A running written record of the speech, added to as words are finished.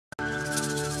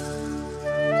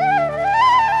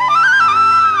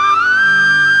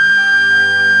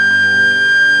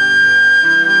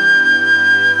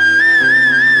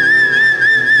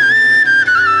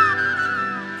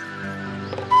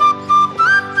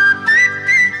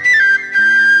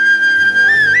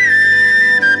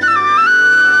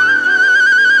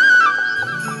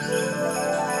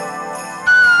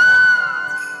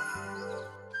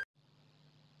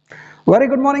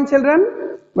good morning children.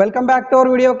 Welcome back to our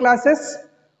video classes.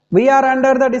 We are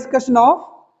under the discussion of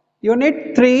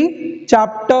Unit 3,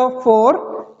 Chapter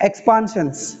 4,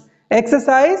 Expansions.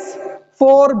 Exercise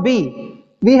 4B.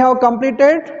 We have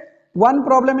completed one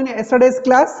problem in yesterday's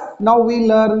class. Now we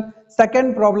learn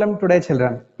second problem today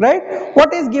children. Right?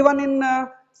 What is given in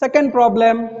second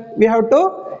problem? We have to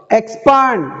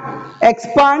expand.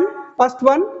 Expand, first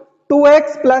one,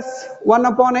 2x plus 1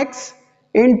 upon x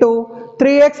into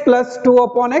 3x plus 2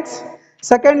 upon x.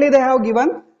 Secondly, they have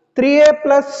given 3a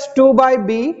plus 2 by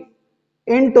b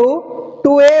into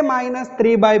 2a minus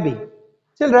 3 by b.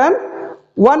 Children,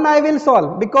 one I will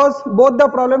solve because both the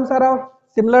problems are of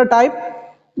similar type.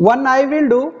 One I will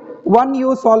do, one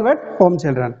you solve at home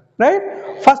children. Right?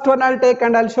 First one I'll take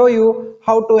and I'll show you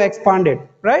how to expand it.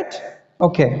 Right?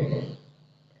 Okay.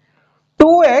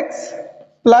 2x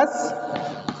plus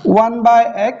 1 by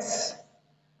x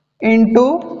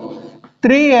into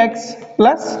 3x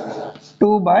plus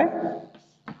 2 by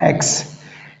x.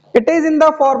 It is in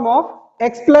the form of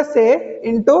x plus a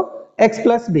into x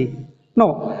plus b.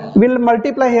 No, we'll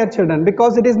multiply here children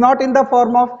because it is not in the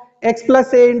form of x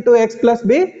plus a into x plus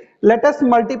b. Let us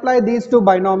multiply these two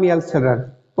binomials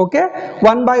children. Okay,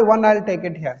 one by one I'll take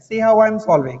it here. See how I'm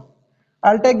solving.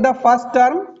 I'll take the first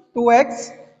term 2x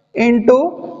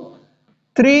into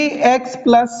 3x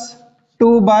plus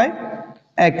 2 by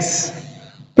x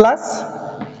plus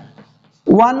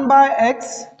 1 by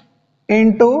x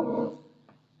into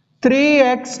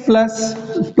 3x plus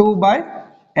 2 by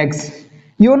x.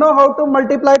 You know how to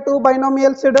multiply two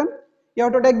binomials children? You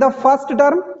have to take the first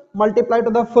term, multiply to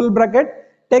the full bracket,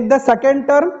 take the second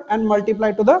term and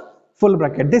multiply to the full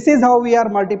bracket. This is how we are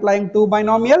multiplying two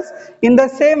binomials. In the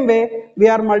same way we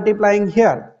are multiplying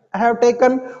here. I have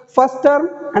taken first term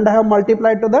and I have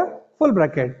multiplied to the full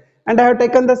bracket, and I have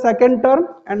taken the second term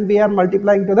and we are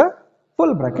multiplying to the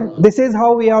full bracket. This is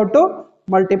how we have to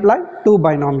multiply two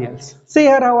binomials. See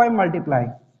here how I am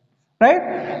multiplying.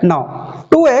 Right? Now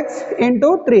 2x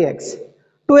into 3x.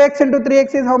 2x into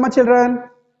 3x is how much children?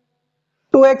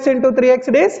 2x into 3x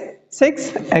it is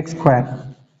 6x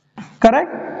square.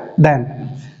 Correct?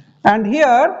 Then, and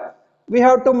here we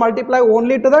have to multiply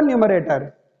only to the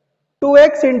numerator.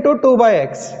 2x into 2 by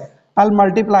x. I'll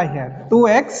multiply here.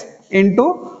 2x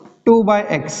into 2 by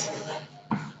x.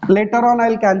 Later on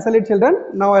I'll cancel it children.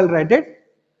 Now I'll write it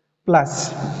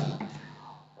plus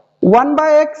 1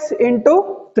 by x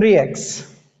into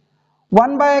 3x.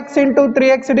 1 by x into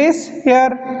 3x it is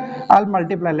here. I'll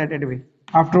multiply, let it be.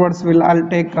 Afterwards I'll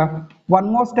take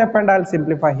one more step and I'll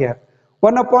simplify here.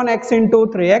 1 upon x into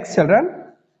 3x children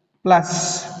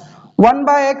plus 1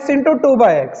 by x into 2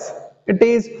 by x. It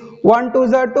is 1 2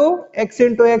 is 2, x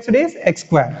into x it is x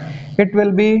square. It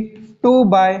will be 2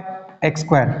 by x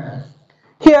square.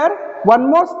 Here one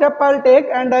more step I'll take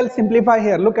and I'll simplify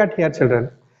here. Look at here children.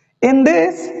 In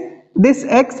this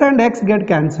x and x get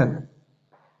cancelled.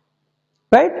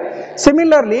 Right?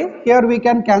 Similarly, here we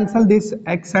can cancel this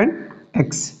x and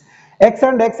x. X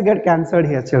and x get cancelled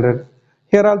here children.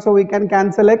 Here also we can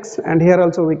cancel x and here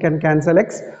also we can cancel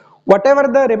x. Whatever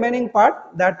the remaining part,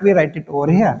 that we write it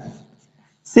over here.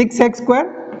 6x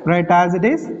square, write as it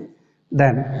is.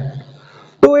 Then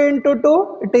 2 into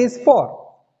 2 it is 4.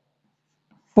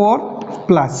 4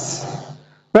 plus,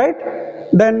 right?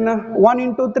 Then 1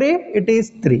 into 3 it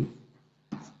is 3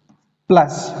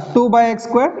 plus 2 by x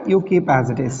square you keep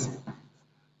as it is.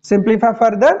 Simplify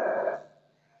further.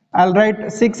 I'll write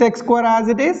 6x square as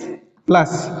it is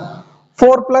plus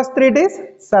 4 plus 3 it is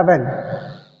 7.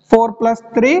 4 plus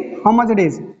 3 how much it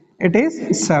is? It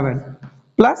is 7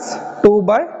 plus 2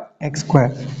 by x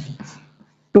square.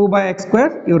 2 by x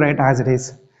square you write as it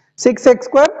is. 6x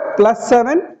square plus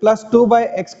 7 plus 2 by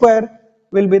x square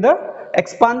will be the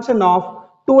expansion of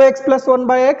 2x plus 1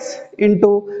 by x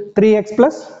into 3x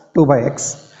plus 2 by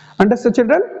x. Understood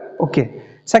children? Okay.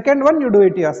 Second one you do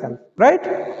it yourself. Right?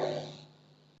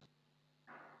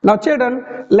 Now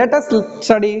children, let us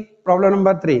study problem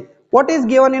number 3. What is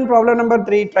given in problem number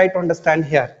 3? Try to understand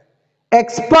here.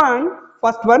 Expand,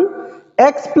 first one,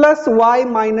 x plus y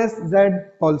minus z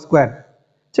whole square.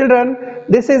 Children,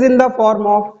 this is in the form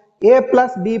of a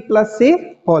plus b plus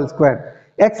c whole square.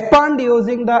 Expand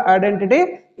using the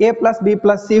identity a plus b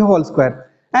plus c whole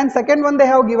square. And second one they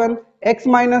have given x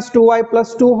minus 2y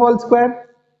plus 2 whole square.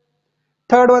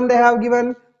 Third one they have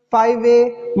given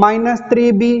 5a minus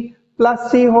 3b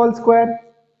plus c whole square.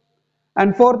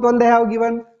 And fourth one they have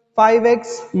given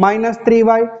 5x minus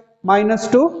 3y minus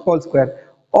 2 whole square.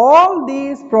 All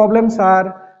these problems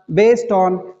are based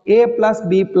on a plus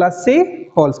b plus c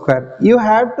whole square. You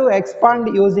have to expand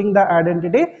using the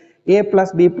identity a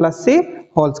plus b plus c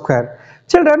whole square.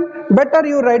 Children, better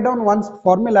you write down one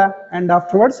formula and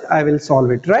afterwards I will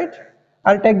solve it, right?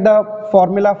 I'll take the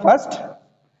formula first.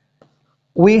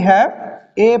 We have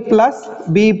a plus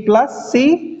b plus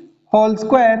c whole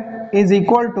square is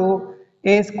equal to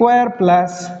a square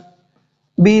plus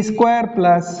b square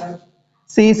plus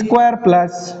c square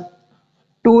plus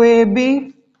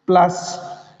 2ab plus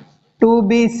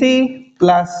 2bc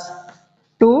plus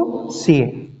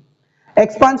 2ca.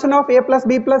 Expansion of a plus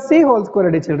b plus c whole square,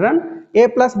 ready children? A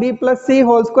plus b plus c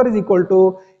whole square is equal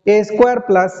to a square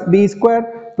plus b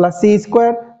square plus c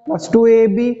square plus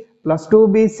 2ab plus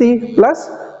 2bc plus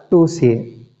 2ca.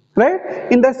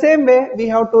 Right? In the same way, we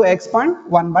have to expand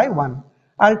one by one.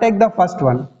 I'll take the first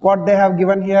one. What they have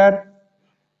given here?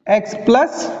 X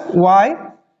plus y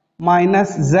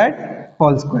minus z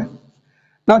whole square.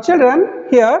 Now children,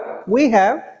 here we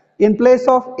have in place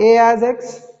of a as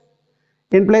x,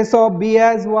 in place of b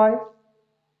as y,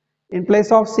 in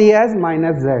place of c as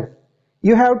minus z,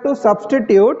 you have to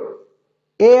substitute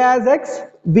a as x,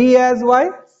 b as y,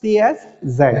 c as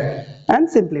z and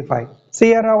simplify. See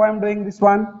here how I am doing this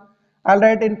one. I'll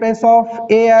write in place of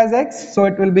a as x, so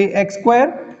it will be x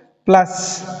square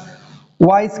plus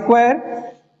y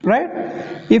square, right?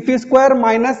 If you square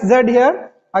minus z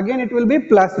here, again it will be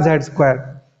plus z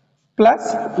square,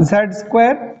 plus z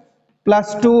square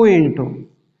plus 2 into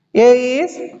a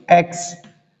is x,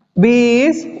 b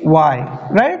is y,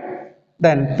 right?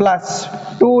 Then plus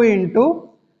 2 into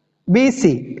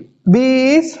bc,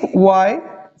 b is y,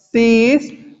 c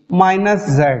is minus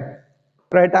z,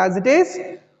 right, as it is,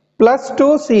 plus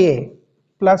 2ca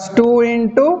plus 2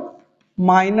 into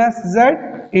minus z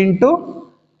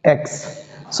into x.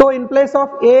 So in place of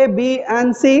a, b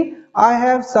and c, I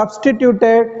have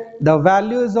substituted the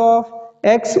values of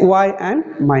x, y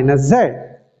and minus z.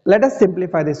 Let us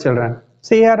simplify this, children.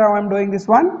 See here how I am doing this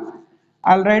one.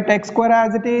 I'll write x square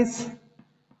as it is,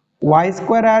 y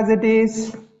square as it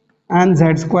is and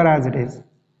z square as it is.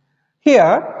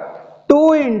 Here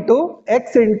 2 into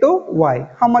x into y,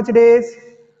 how much it is?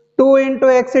 2 into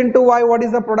x into y, what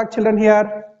is the product, children?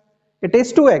 Here it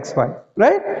is 2xy,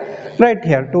 right? Right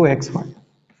here 2xy.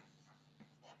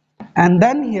 And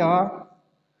then here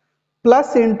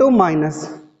plus into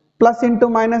minus, plus into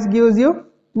minus gives you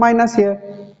minus here,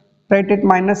 write it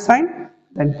minus sign.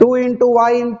 Then 2 into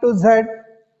y into z,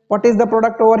 what is the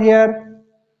product over here?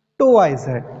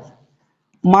 2yz,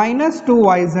 minus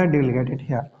 2yz, you will get it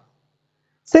here.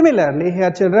 Similarly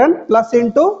here children, plus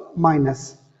into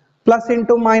minus, plus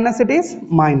into minus it is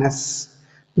minus.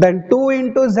 Then 2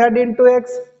 into z into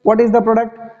x, what is the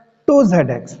product?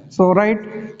 2zx. So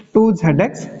write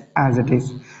 2zx as it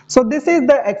is. So this is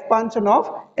the expansion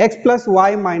of x plus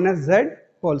y minus z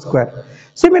whole square.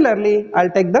 Similarly, I'll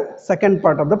take the second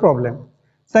part of the problem.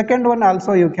 Second one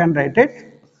also you can write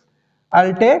it.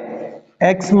 I'll take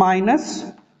x minus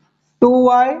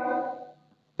 2y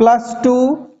plus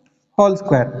 2 whole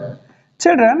square.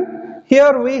 Children,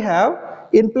 here we have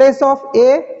in place of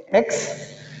a,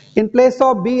 x, in place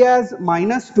of b as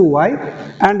minus 2y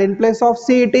and in place of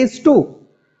c it is 2.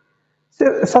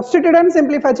 So substitute and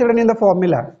simplify, children, in the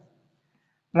formula.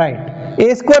 Right.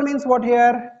 A square means what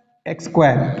here? X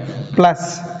square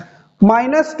plus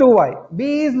minus 2y.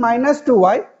 B is minus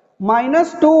 2y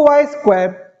minus 2y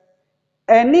square.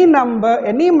 Any number,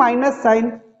 any minus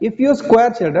sign, if you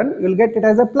square, children, you will get it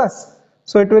as a plus.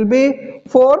 So it will be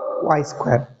 4y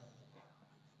square.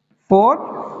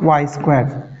 4y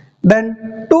square.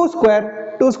 Then 2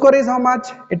 square. 2 square is how much?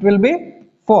 It will be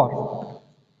 4.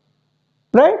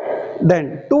 Right?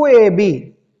 Then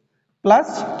 2ab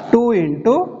plus 2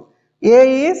 into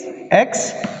a is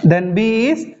x, then b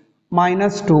is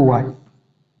minus 2y.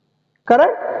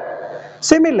 Correct?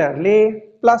 Similarly,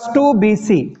 plus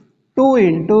 2bc, 2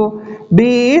 into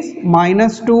b is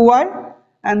minus 2y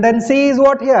and then c is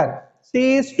what here?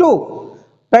 C is 2,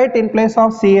 right, in place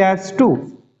of c as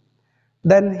 2.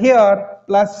 Then here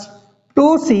plus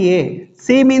 2ca,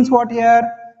 c means what here?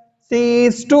 C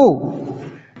is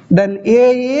 2. Then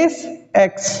a is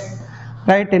x,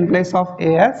 right, in place of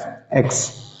a as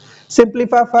x.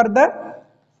 Simplify further.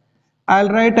 I'll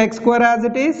write x square as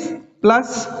it is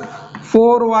plus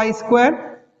 4y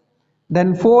square.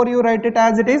 Then 4 you write it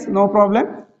as it is, no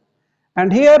problem.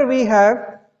 And here we have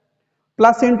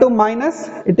plus into minus,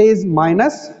 it is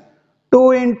minus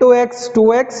 2 into x,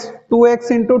 2x,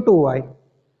 2x into 2y.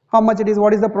 How much it is?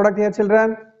 What is the product here,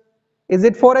 children? Is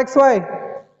it 4xy?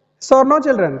 So or no,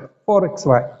 children?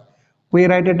 4xy. We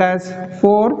write it as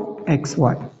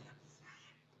 4xy.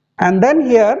 And then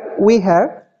here we have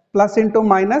plus into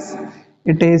minus,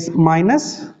 it is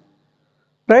minus,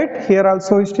 right? Here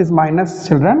also it is minus,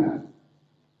 children.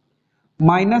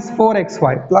 minus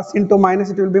 4xy, plus into minus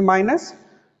it will be minus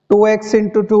 2x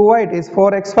into 2y, it is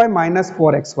 4xy minus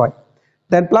 4xy.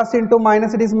 Then plus into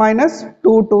minus it is minus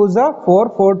 2 2s are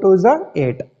 4, 4 2s are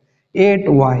 8,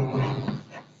 8y.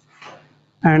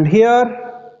 And here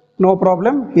no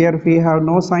problem, here we have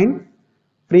no sign,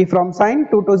 free from sign,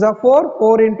 2 2s are 4,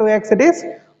 4 into x it is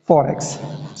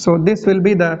 4x. So this will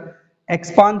be the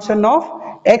expansion of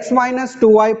x minus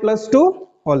 2y plus 2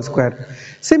 whole square.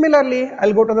 Similarly,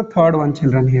 I'll go to the third one,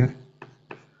 children. Here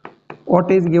what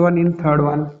is given in third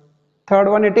one? Third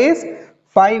one, it is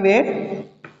 5a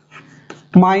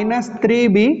minus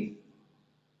 3b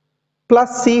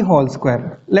plus c whole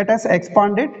square. Let us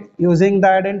expand it using the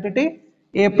identity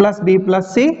a plus b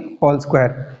plus c whole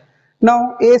square.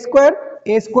 Now a square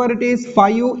it is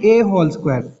 5a whole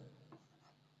square.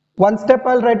 One step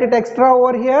I'll write it extra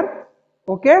over here.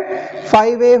 Okay,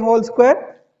 5a whole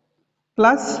square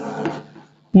plus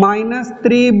minus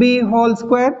 3b whole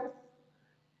square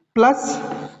plus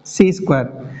c square,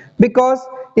 because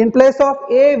in place of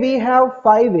a we have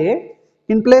 5a,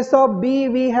 in place of b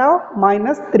we have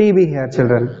minus 3b here,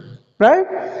 children, right?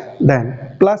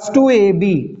 Then plus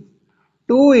 2ab,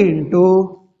 2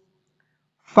 into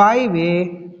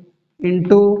 5a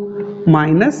into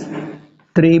minus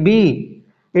 3b,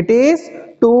 it is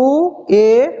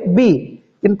 2ab.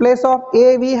 In place of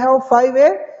a we have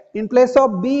 5a, in place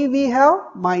of b we have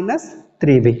minus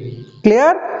 3b.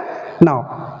 Clear?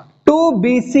 Now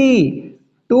 2bc,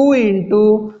 2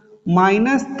 into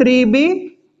minus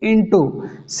 3b into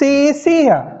c is c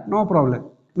here, no problem,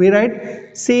 we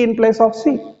write c in place of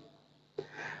c.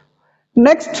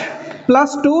 Next,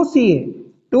 plus 2ca,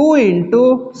 2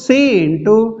 into c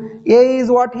into a is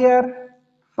what here?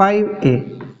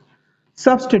 5a.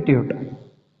 Substitute.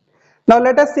 Now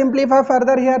let us simplify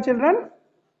further here, children.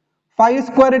 5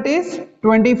 square it is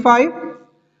 25,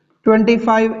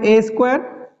 25a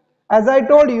square. As I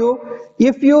told you,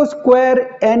 if you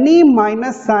square any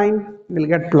minus sign, you will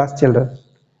get plus, children.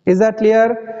 Is that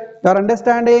clear? You are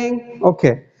understanding?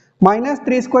 Okay. Minus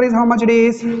 3 square is how much it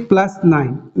is? Plus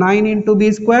 9. 9 into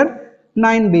b square,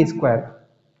 9b square.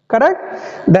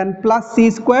 Correct? Then plus c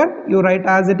square, you write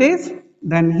as it is.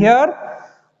 Then here,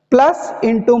 plus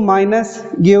into minus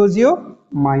gives you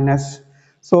minus.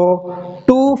 So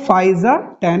 2 5s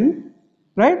are 10,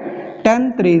 right?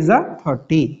 10 3s are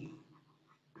 30.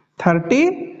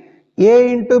 30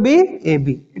 a into b, ab.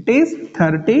 It is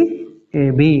 30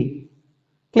 ab.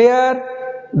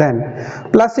 Clear? Then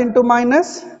plus into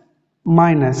minus,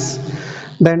 minus.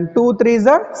 Then 2 3s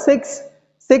are 6.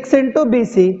 6 into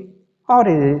bc. Or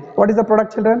is it? What is the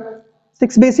product, children?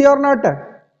 6bc or not?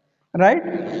 Right?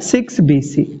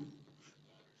 6bc.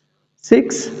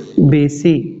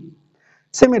 6bc.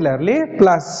 Similarly,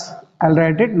 plus, I'll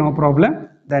write it, no problem.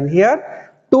 Then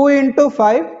here 2 into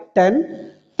 5, 10.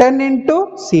 10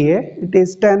 into ca, it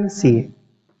is 10ca.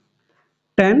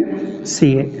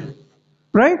 10ca.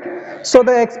 Right? So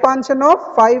the expansion of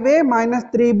 5a minus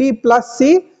 3b plus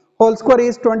c whole square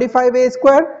is 25a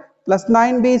square plus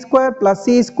 9b square plus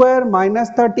c square minus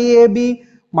 30ab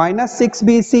minus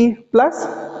 6bc plus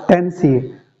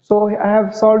 10ca. So I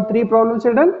have solved 3 problems,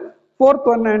 children. Fourth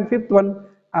one and fifth one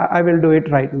I will do it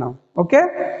right now. Okay?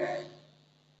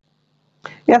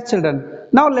 Yes, children.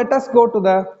 Now let us go to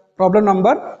the problem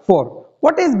number 4.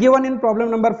 What is given in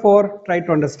problem number 4? Try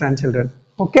to understand, children.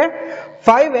 Okay?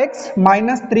 5x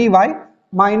minus 3y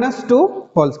minus 2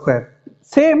 whole square.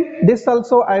 Same, this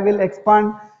also I will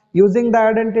expand using the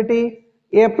identity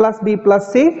a plus b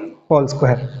plus c whole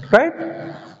square. Right?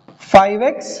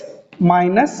 5x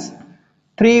minus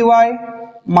 3y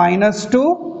minus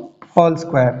 2 whole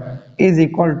square is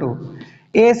equal to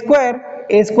a square.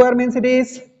 A square means it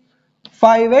is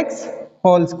 5x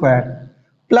whole square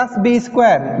plus b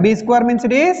square. B square means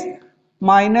it is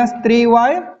minus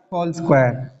 3y whole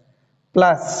square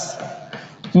plus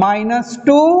minus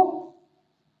 2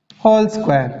 whole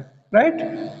square,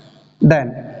 right?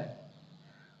 Then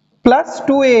plus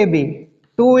 2ab,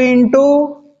 2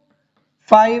 into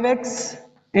 5x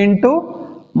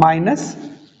into minus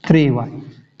 3y.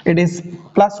 It is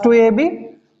plus 2ab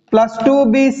plus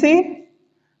 2bc,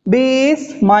 b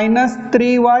is minus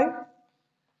 3y,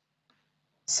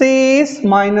 c is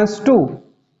minus 2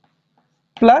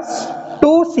 plus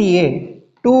 2ca,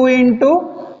 2 into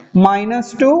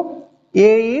minus 2,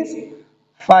 a is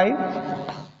 5x.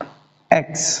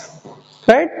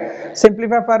 Right?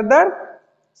 Simplify further.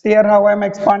 See here how I am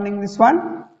expanding this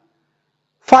one.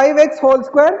 5x whole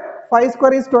square, 5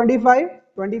 square is 25,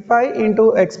 25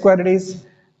 into x square is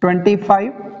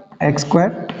 25x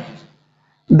square.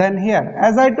 Then here,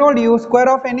 as I told you, square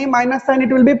of any minus sign it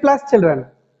will be plus, children.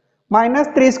 minus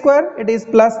 3 square, it is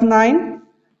plus 9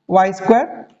 y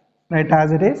square, right,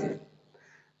 as it is.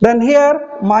 Then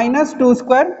here minus 2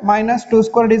 square,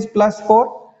 it is plus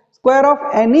 4. Square of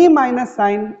any minus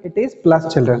sign, it is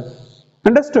plus, children.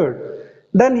 Understood?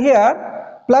 Then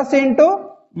here plus into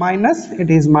minus, it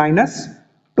is minus.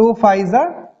 2 5s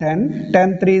are 10,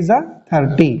 10 3s are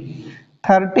 30.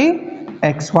 30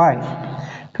 xy.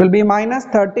 It will be minus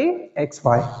 30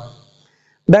 xy.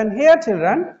 Then here,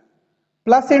 children,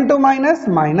 plus into minus,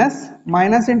 minus,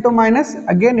 minus into minus,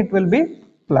 again it will be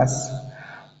plus.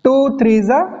 2 3s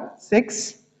are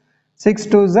 6, 6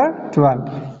 2s are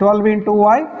 12. 12 into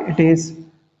y, it is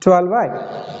 12y.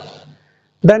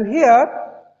 Then here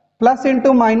plus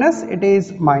into minus, it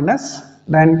is minus.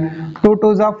 Then 2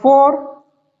 2s are 4,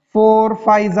 4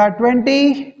 5s are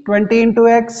 20, 20 into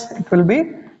x, it will be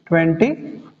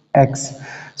 20x.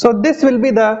 So this will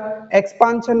be the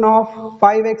expansion of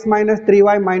 5x minus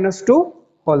 3y minus 2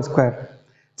 whole square.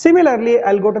 Similarly,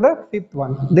 I'll go to the fifth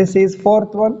one. This is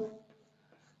fourth one.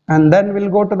 And then we'll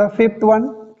go to the fifth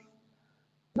one.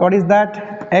 What is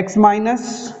that? X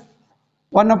minus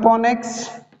 1 upon x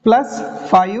plus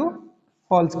 5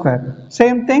 whole square.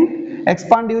 Same thing,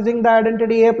 expand using the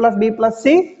identity a plus b plus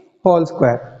c whole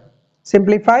square.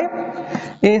 Simplify.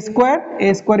 A square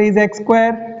is x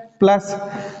square plus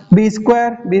b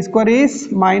square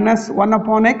is minus 1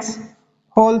 upon x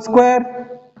whole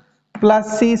square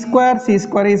plus c square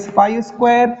is 5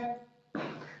 square.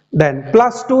 Then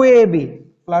plus 2ab,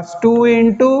 plus 2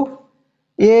 into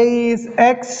a is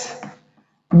x,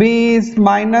 b is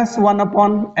minus 1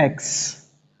 upon x,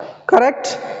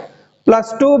 correct?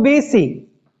 Plus 2bc,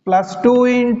 plus 2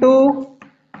 into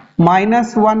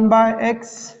minus 1 by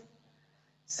x,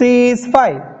 c is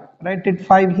 5, write it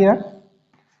 5 here,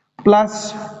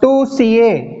 plus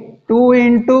 2ca, 2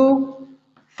 into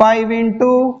 5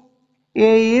 into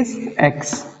a is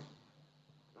x.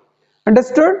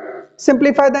 Understood?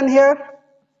 Simplify then here,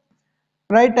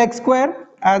 write x square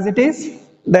as it is,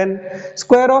 then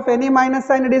square of any minus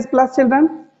sign, it is plus,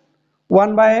 children.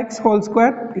 1 by x whole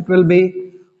square, it will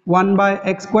be 1 by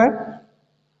x square.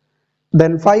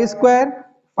 Then 5 square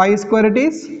it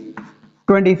is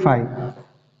 25.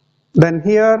 Then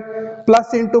here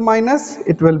plus into minus,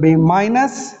 it will be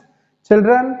minus.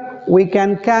 Children, we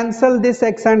can cancel this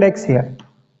x and x here.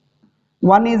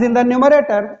 One is in the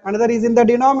numerator, another is in the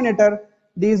denominator.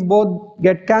 These both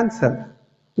get cancelled.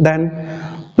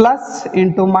 Then plus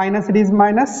into minus, it is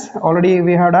minus. Already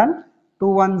we have done. 2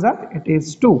 ones are, it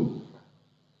is 2.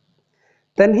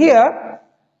 Then here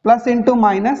plus into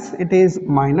minus, it is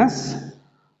minus.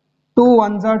 2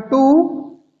 ones are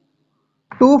 2,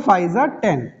 2 5s are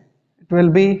 10. It will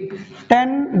be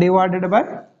 10 divided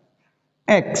by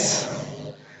x.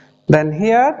 Then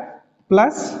here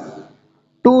plus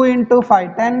 2 into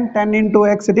 5, 10, 10 into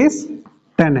x, it is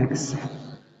 10x.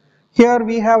 Here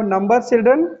we have numbers,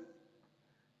 children.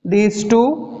 These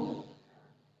two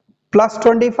plus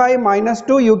 25 minus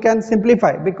 2, you can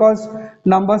simplify because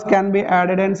numbers can be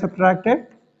added and subtracted.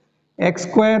 X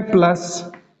square plus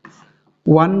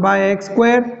 1 by x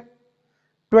square.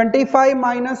 25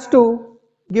 minus 2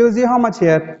 gives you how much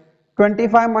here?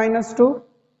 25 minus 2,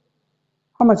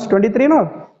 how much? 23,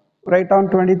 no? Write down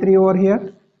 23 over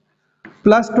here.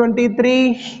 Plus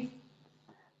 23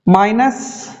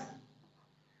 minus,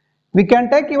 we can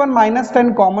take even minus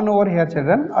 10 common over here,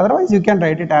 children. Otherwise you can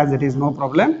write it as it is, no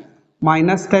problem.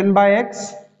 Minus 10 by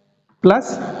x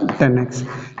plus 10x.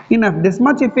 Enough. This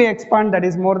much if we expand, that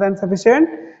is more than sufficient.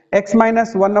 X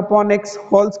minus 1 upon x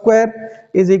whole square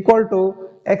is equal to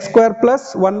x square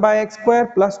plus 1 by x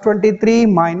square plus 23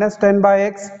 minus 10 by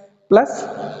x plus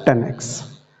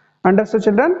 10x. Understood,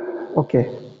 children? Okay.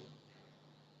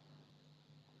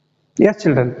 Yes,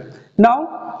 children.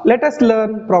 Now let us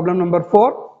learn problem number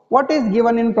 4. What is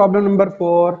given in problem number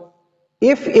 4?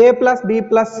 If a plus b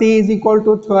plus c is equal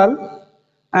to 12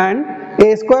 and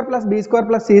a square plus b square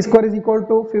plus c square is equal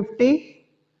to 50,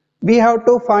 we have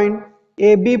to find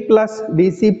ab plus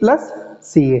bc plus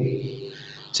ca.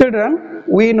 Children,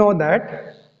 we know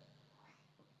that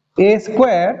a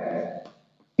square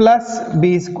plus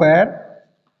b square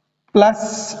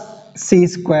plus c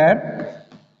square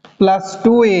plus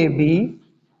 2ab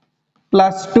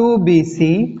plus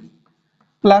 2bc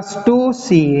plus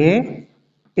 2ca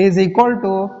is equal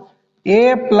to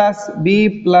a plus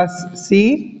b plus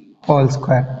c whole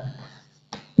square.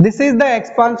 This is the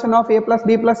expansion of a plus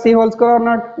b plus c whole square or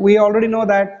not? We already know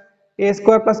that a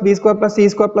square plus b square plus c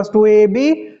square plus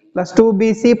 2ab plus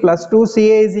 2bc plus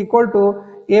 2ca is equal to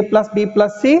a plus b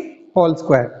plus c whole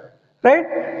square, right?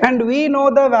 And we know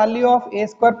the value of a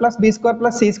square plus b square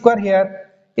plus c square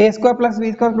here. A square plus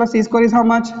b square plus c square is how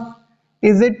much?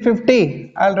 Is it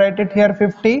 50? I'll write it here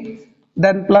 50,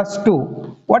 then plus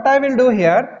 2. What I will do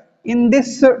here, in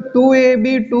this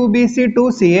 2ab, 2bc,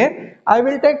 2ca, I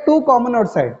will take 2 common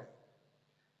outside.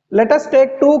 Let us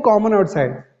take 2 common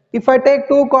outside. If I take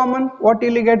 2 common, what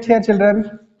will you get here,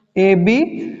 children?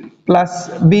 AB plus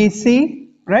BC,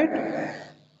 right?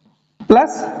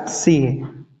 Plus CA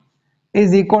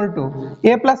is equal to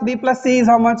A plus B plus C is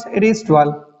how much? It is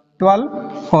 12.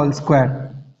 12 whole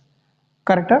square.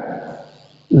 Correct?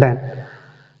 Then,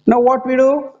 now what we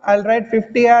do? I'll write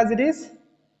 50 as it is,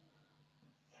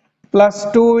 plus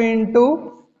 2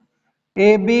 into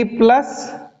AB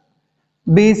plus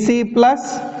BC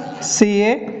plus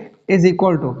CA is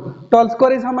equal to 12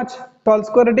 square is how much? 12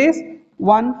 square it is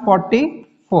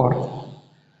 144.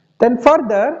 Then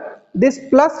further this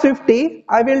plus 50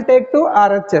 I will take to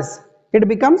RHS. It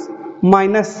becomes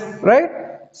minus, right?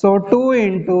 So 2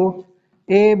 into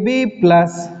AB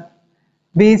plus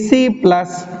BC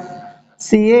plus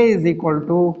CA is equal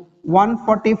to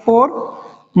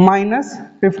 144 minus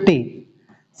 50.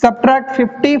 Subtract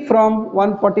 50 from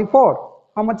 144.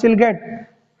 How much you'll get?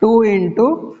 2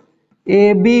 into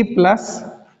AB plus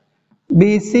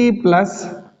BC plus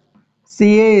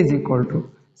CA is equal to.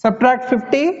 Subtract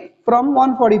 50 from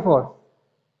 144.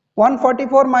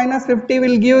 144 minus 50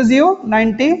 will give you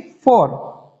 94.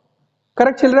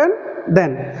 Correct, children?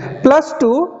 Then plus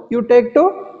 2 you take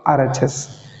to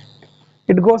RHS.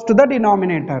 It goes to the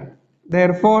denominator.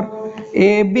 Therefore,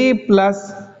 AB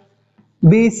plus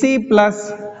BC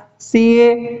plus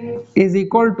CA is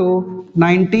equal to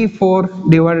 94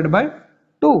 divided by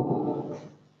 2.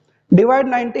 Divide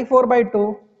 94 by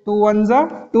 2. 2 ones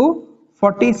are 2,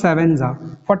 47s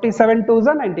are 47 twos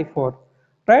are 94.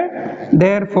 Right?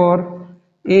 Therefore,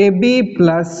 AB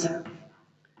plus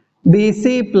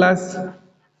BC plus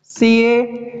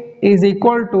CA is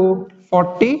equal to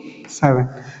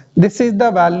 47. This is the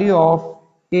value of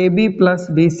AB plus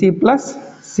BC plus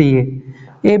CA.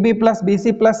 AB plus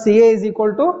BC plus CA is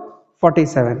equal to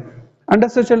 47.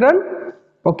 Understood, children?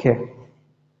 Okay.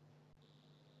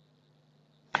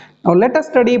 Now let us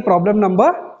study problem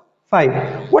number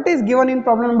 5. What is given in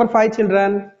problem number 5,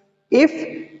 children? If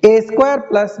a square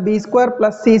plus b square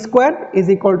plus c square is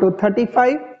equal to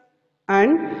 35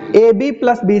 and ab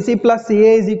plus bc plus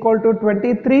ca is equal to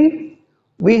 23,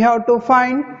 we have to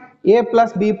find a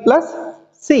plus b plus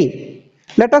c.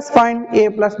 Let us find a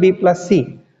plus b plus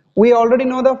c. We already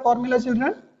know the formula,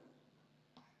 children.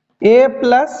 A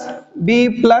plus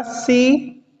b plus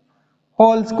c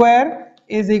whole square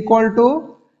is equal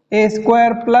to a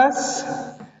square plus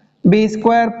b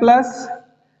square plus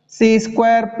c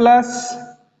square plus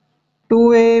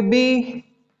 2ab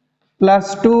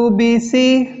plus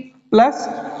 2bc plus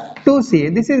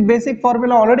 2ca. This is basic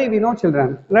formula already we know,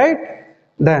 children, right?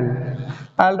 Then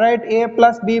I'll write a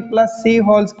plus b plus c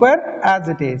whole square as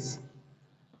it is.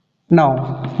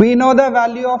 Now we know the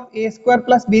value of a square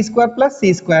plus b square plus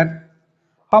c square.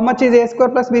 How much is a square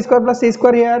plus b square plus c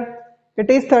square here? It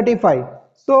is 35.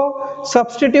 So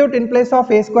substitute in place of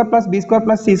a square plus b square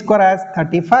plus c square as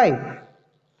 35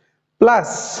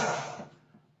 plus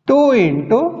 2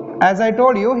 into, as I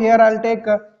told you, here I'll take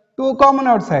 2 common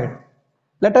outside.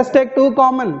 Let us take 2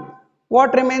 common.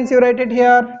 What remains? You write it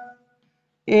here.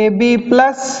 AB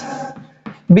plus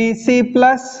BC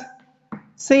plus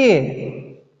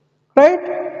CA.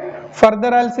 Right?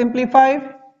 Further I'll simplify.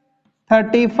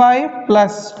 35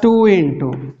 plus 2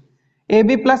 into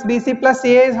AB plus BC plus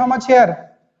CA is how much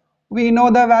here? We know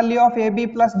the value of AB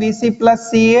plus BC plus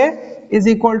CA is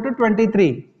equal to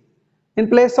 23. In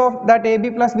place of that AB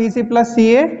plus BC plus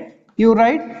CA, you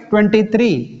write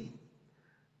 23.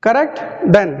 Correct?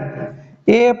 Then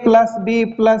A plus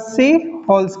B plus C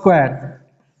whole square.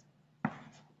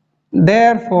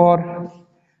 Therefore,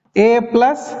 A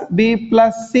plus B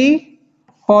plus C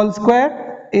whole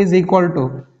square is equal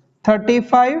to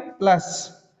 35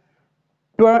 plus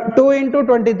 2 into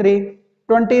 23.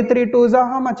 23 twos are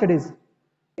how much it is?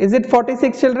 Is it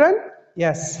 46, children?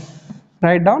 Yes.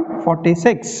 Write down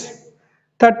 46.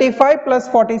 35 plus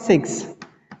 46.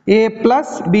 A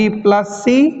plus B plus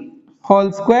C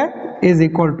whole square is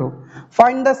equal to.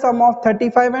 Find the sum of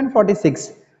 35 and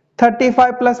 46.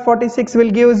 35 plus 46 will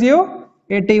give you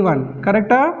 81.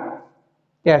 Correct?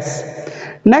 Yes.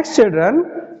 Next,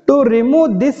 children, to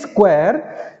remove this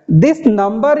square, this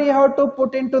number you have to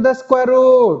put into the square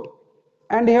root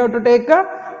and you have to take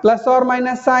a plus or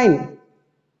minus sign.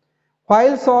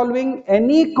 While solving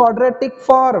any quadratic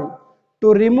form,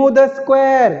 to remove the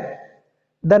square,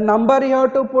 the number you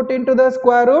have to put into the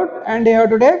square root and you have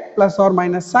to take plus or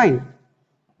minus sign.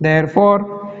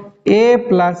 Therefore, a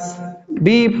plus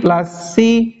b plus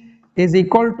c is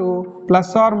equal to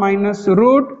plus or minus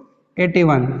root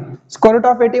 81. Square root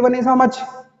of 81 is how much?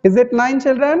 Is it 9,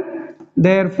 children?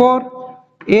 Therefore,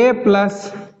 a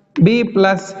plus b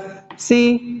plus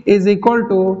c is equal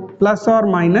to plus or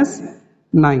minus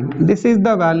 9. This is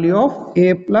the value of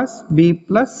a plus b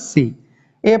plus c.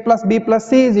 A plus b plus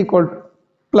c is equal to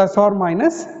plus or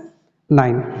minus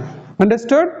 9.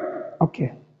 Understood?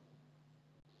 Okay.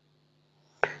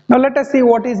 Now let us see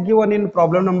what is given in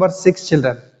problem number 6,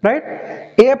 children. Right?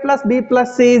 A plus b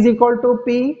plus c is equal to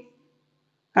p,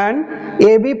 and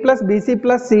ab plus bc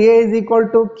plus ca is equal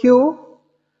to q.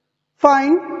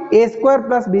 Find a square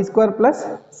plus b square plus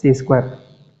c square.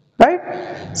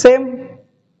 Right? Same,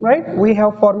 right? We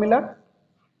have formula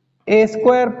a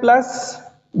square plus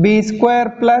b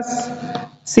square plus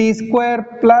c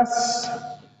square plus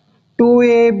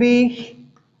 2ab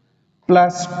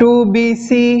plus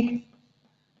 2bc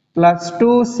plus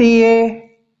 2ca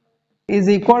is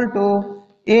equal to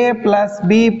a plus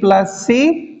b plus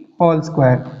c whole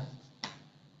square.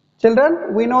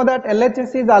 Children, we know that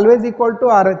LHS is always equal to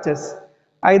RHS.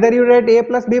 Either you write a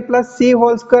plus b plus c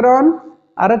whole square on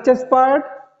RHS part,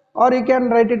 or you can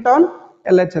write it on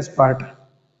LHS part.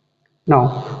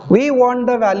 Now, we want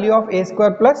the value of a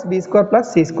square plus b square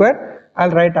plus c square.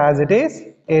 I'll write as it is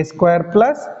a square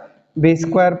plus b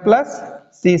square plus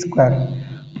c square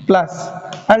plus,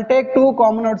 I'll take 2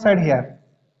 common outside here.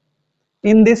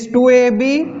 In this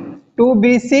 2ab,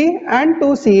 2bc and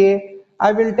 2ca,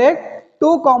 I will take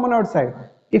 2 common outside.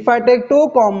 If I take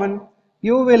 2 common,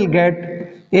 you will get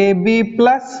ab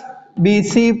plus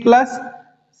bc plus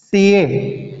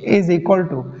ca is equal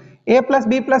to a plus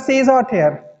b plus c is what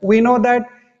here? We know that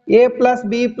a plus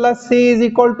b plus c is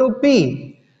equal to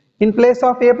p. In place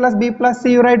of a plus b plus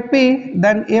c you write p,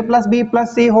 then a plus b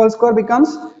plus c whole square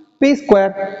becomes p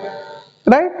square.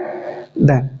 Right?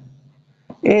 Then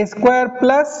a square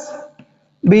plus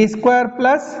b square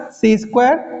plus c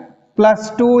square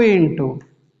plus 2 into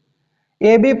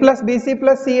ab plus bc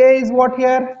plus ca is what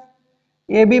here?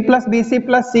 ab plus bc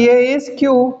plus ca is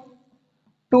q.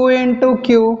 2 into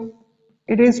q,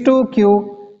 it is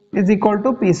 2q is equal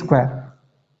to p square.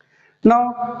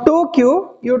 Now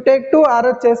 2q, you take 2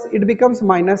 RHS, it becomes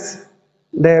minus.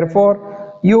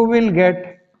 Therefore, you will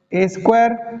get a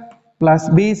square plus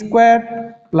b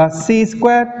square plus c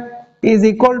square is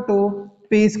equal to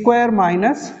p square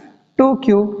minus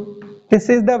 2q. This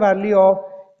is the value of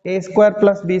a square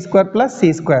plus b square plus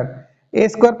c square. A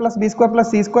square plus b square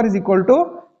plus c square is equal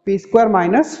to p square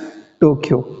minus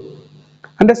 2q.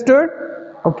 Understood?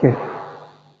 Okay.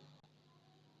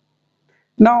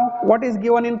 Now, what is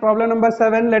given in problem number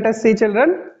 7? Let us see,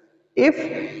 children. If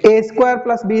a square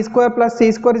plus b square plus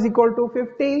c square is equal to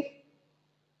 50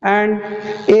 and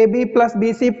ab plus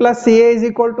bc plus ca is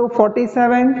equal to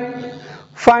 47,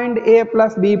 find a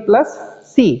plus b plus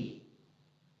c.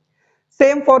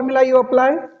 Same formula you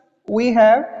apply. We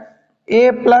have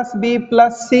a plus b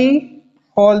plus c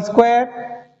whole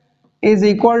square is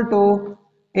equal to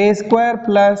a square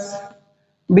plus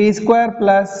b square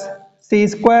plus c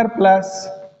square plus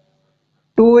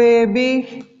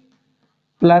 2ab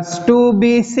plus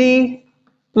 2bc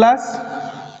plus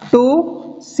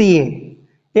 2ca.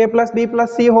 A plus b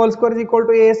plus c whole square is equal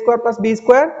to a square plus b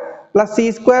square plus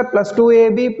c square plus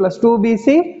 2ab plus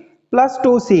 2bc plus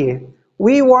 2ca.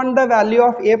 We want the value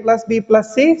of a plus b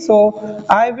plus c, so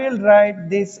I will write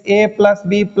this a plus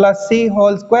b plus c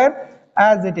whole square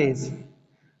as it is.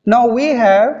 Now we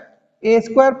have a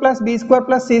square plus b square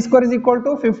plus c square is equal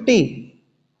to 50.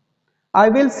 I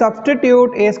will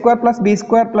substitute a square plus b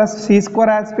square plus c square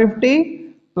as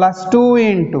 50 plus 2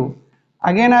 into,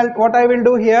 again what I will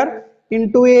do here,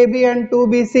 in 2ab and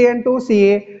 2bc and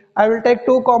 2ca, I will take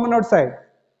 2 common outside.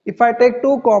 If I take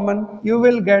 2 common, you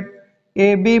will get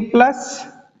ab plus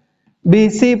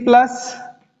bc plus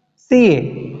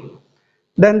ca.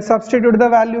 Then substitute the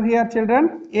value here,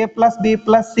 children. A plus b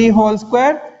plus c whole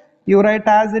square, you write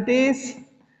as it is,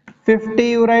 50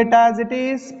 you write as it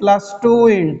is, plus 2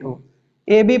 into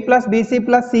ab plus bc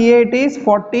plus ca, it is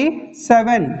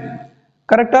 47.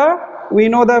 Correct? We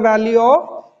know the value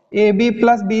of ab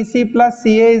plus bc plus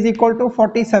ca is equal to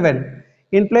 47.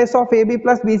 In place of ab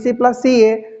plus bc plus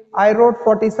ca, I wrote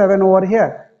 47 over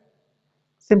here.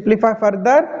 Simplify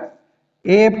further,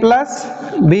 a plus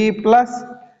b plus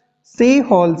c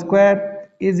whole square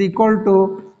is equal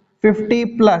to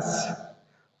 50 plus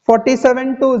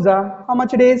 47 2s are, how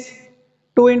much it is?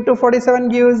 2 into 47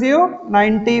 gives you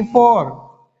 94.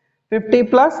 50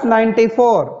 plus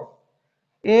 94.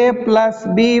 A plus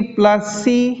b plus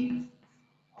c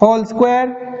whole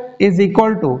square is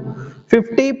equal to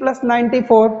 50 plus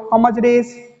 94. How much it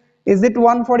is? Is it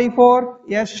 144?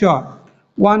 Yes, sure.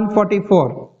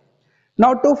 144.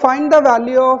 Now to find the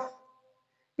value of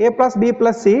a plus b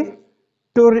plus c,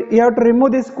 you have to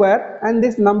remove this square and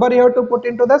this number you have to put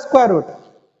into the square root.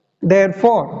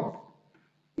 Therefore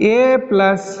a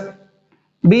plus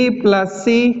b plus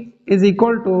c is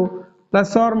equal to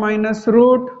plus or minus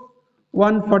root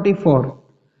 144.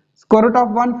 Square root of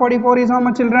 144 is how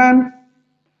much, children?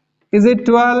 Is it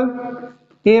 12?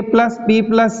 A plus b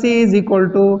plus c is equal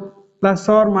to plus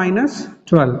or minus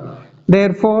 12.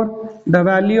 Therefore the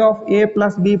value of a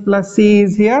plus b plus c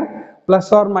is here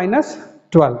plus or minus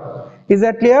 12. Is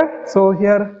that clear? So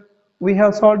here we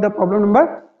have solved the problem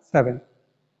number 7.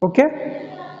 Okay.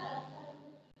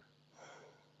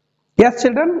 Yes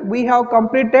children, we have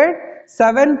completed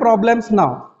 7 problems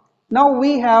now. Now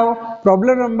we have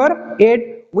problem number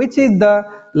 8, which is the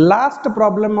last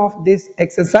problem of this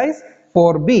exercise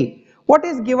 4b. What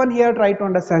is given here? Try to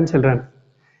understand children.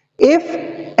 If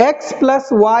x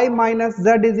plus y minus z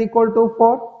is equal to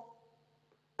 4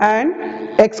 and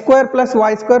x square plus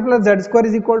y square plus z square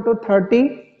is equal to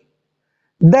 30,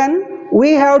 then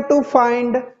we have to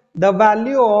find the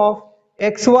value of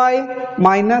xy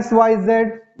minus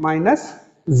yz minus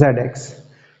zx.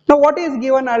 Now what is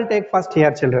given? I'll take first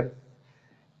here children.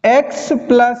 X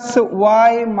plus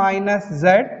y minus z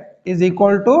is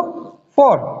equal to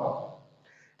 4.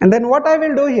 And then what I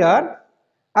will do here,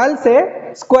 I'll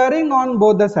say squaring on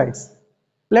both the sides.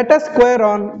 Let us square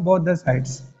on both the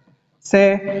sides.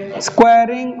 Say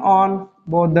squaring on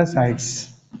both the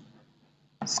sides.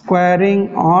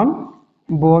 Squaring on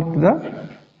both the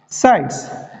sides.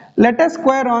 Let us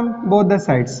square on both the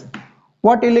sides.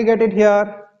 What will you get it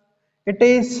here? It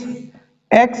is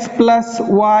x plus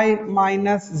y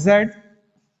minus z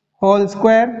whole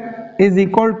square is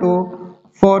equal to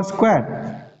 4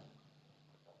 square.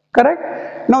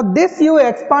 Correct? Now this you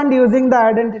expand using the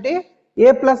identity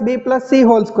a plus b plus c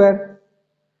whole square.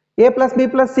 A plus b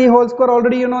plus c whole square,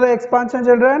 already you know the expansion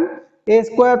children. A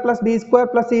square plus b square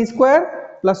plus c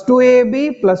square plus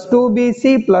 2ab plus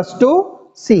 2bc plus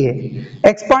 2ca.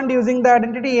 Expand using the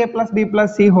identity a plus b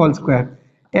plus c whole square.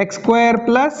 X square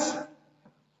plus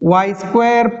y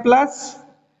square plus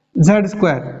z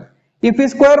square. If you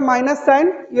square minus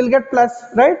sign, you will get plus,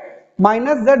 right?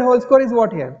 Minus z whole square is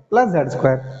what here? Plus z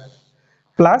square.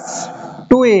 Plus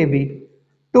 2ab.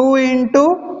 2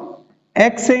 into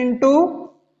x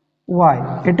into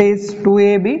y. It is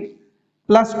 2ab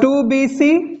plus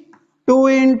 2bc. 2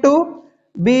 into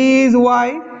b is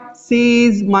y, c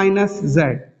is minus z.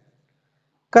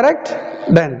 Correct?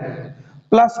 Then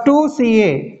plus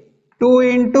 2ca. 2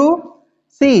 into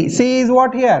c. c is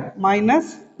what here?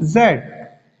 Minus z.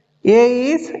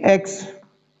 A is x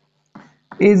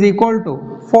is equal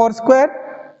to 4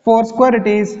 square. 4 square it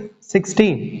is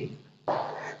 16.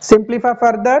 Simplify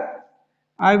further.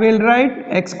 I will write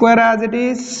x square as it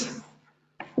is,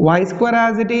 y square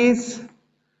as it is,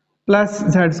 plus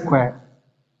z square.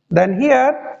 Then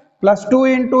here plus 2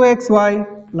 into xy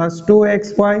plus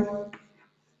 2xy.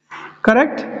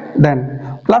 Correct?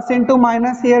 Then plus into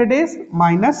minus, here it is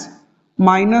minus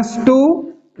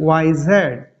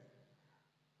 2yz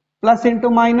plus into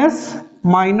minus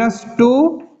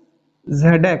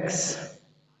 2zx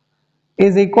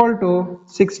is equal to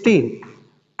 16.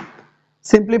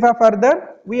 Simplify further.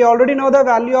 We already know the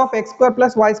value of x square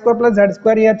plus y square plus z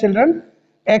square here children.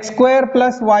 X square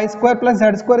plus y square plus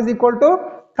z square is equal to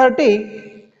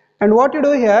 30. And what you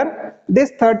do here,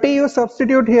 this 30 you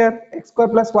substitute here, x square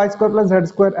plus y square plus z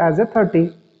square as a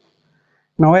 30.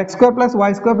 Now x square plus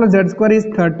y square plus z square is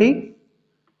 30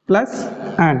 plus,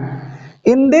 and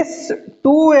in this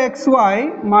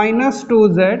 2xy minus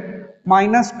 2z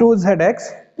minus 2zx,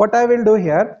 what I will do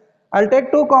here, I'll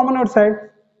take 2 common outside.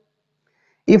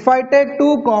 If I take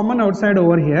 2 common outside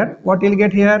over here, what you'll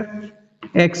get here?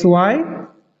 Xy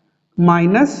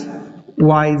minus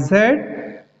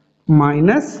yz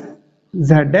minus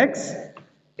zx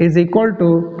is equal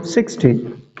to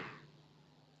 16.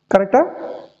 Correct?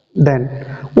 Then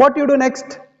what you do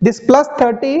next? This plus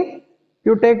 30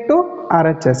 you take to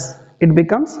RHS. It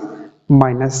becomes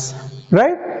minus.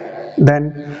 Right?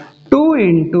 Then 2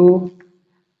 into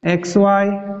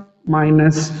xy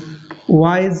minus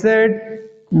yz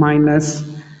minus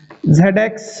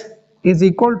zx is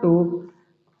equal to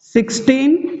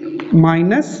 16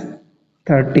 minus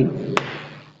 30.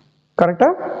 Correct?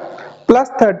 Plus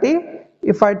 30,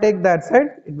 if I take that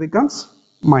side, it becomes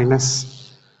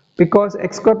minus. Because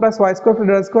x square plus y square plus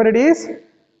z square, it is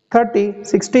 30.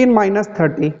 16 minus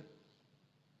 30.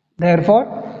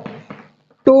 Therefore,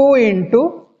 2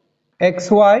 into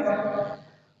xy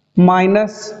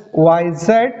minus yz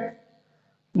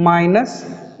minus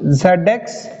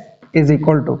zx is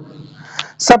equal to,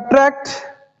 subtract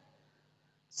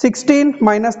 16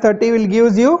 minus 30 will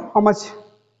gives you how much?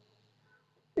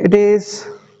 It is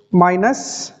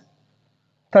minus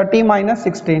 30 minus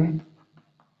 16.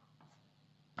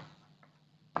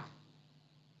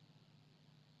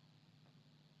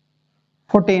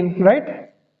 14, right?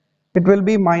 It will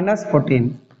be minus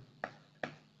 14.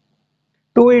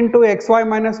 2 into xy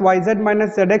minus yz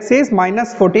minus zx is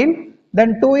minus 14.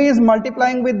 Then 2 is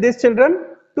multiplying with these children.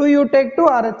 2 you take to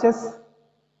RHS.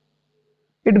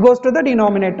 It goes to the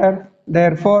denominator.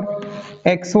 Therefore,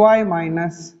 xy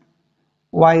minus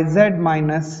yz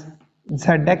minus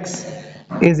zx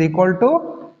is equal to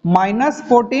minus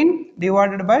 14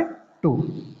 divided by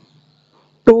 2.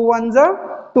 2 ones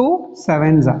are 2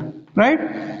 sevens are,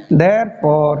 right?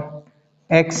 Therefore,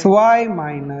 xy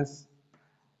minus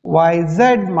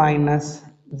yz minus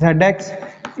zx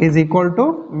is equal to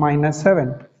minus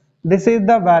 7. This is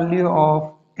the value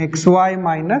of xy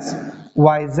minus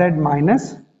yz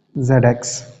minus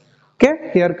zx.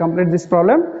 Okay, here complete this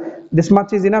problem. This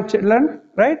much is enough, children,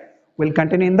 right? We'll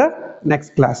continue in the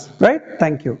next class, right?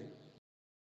 Thank you.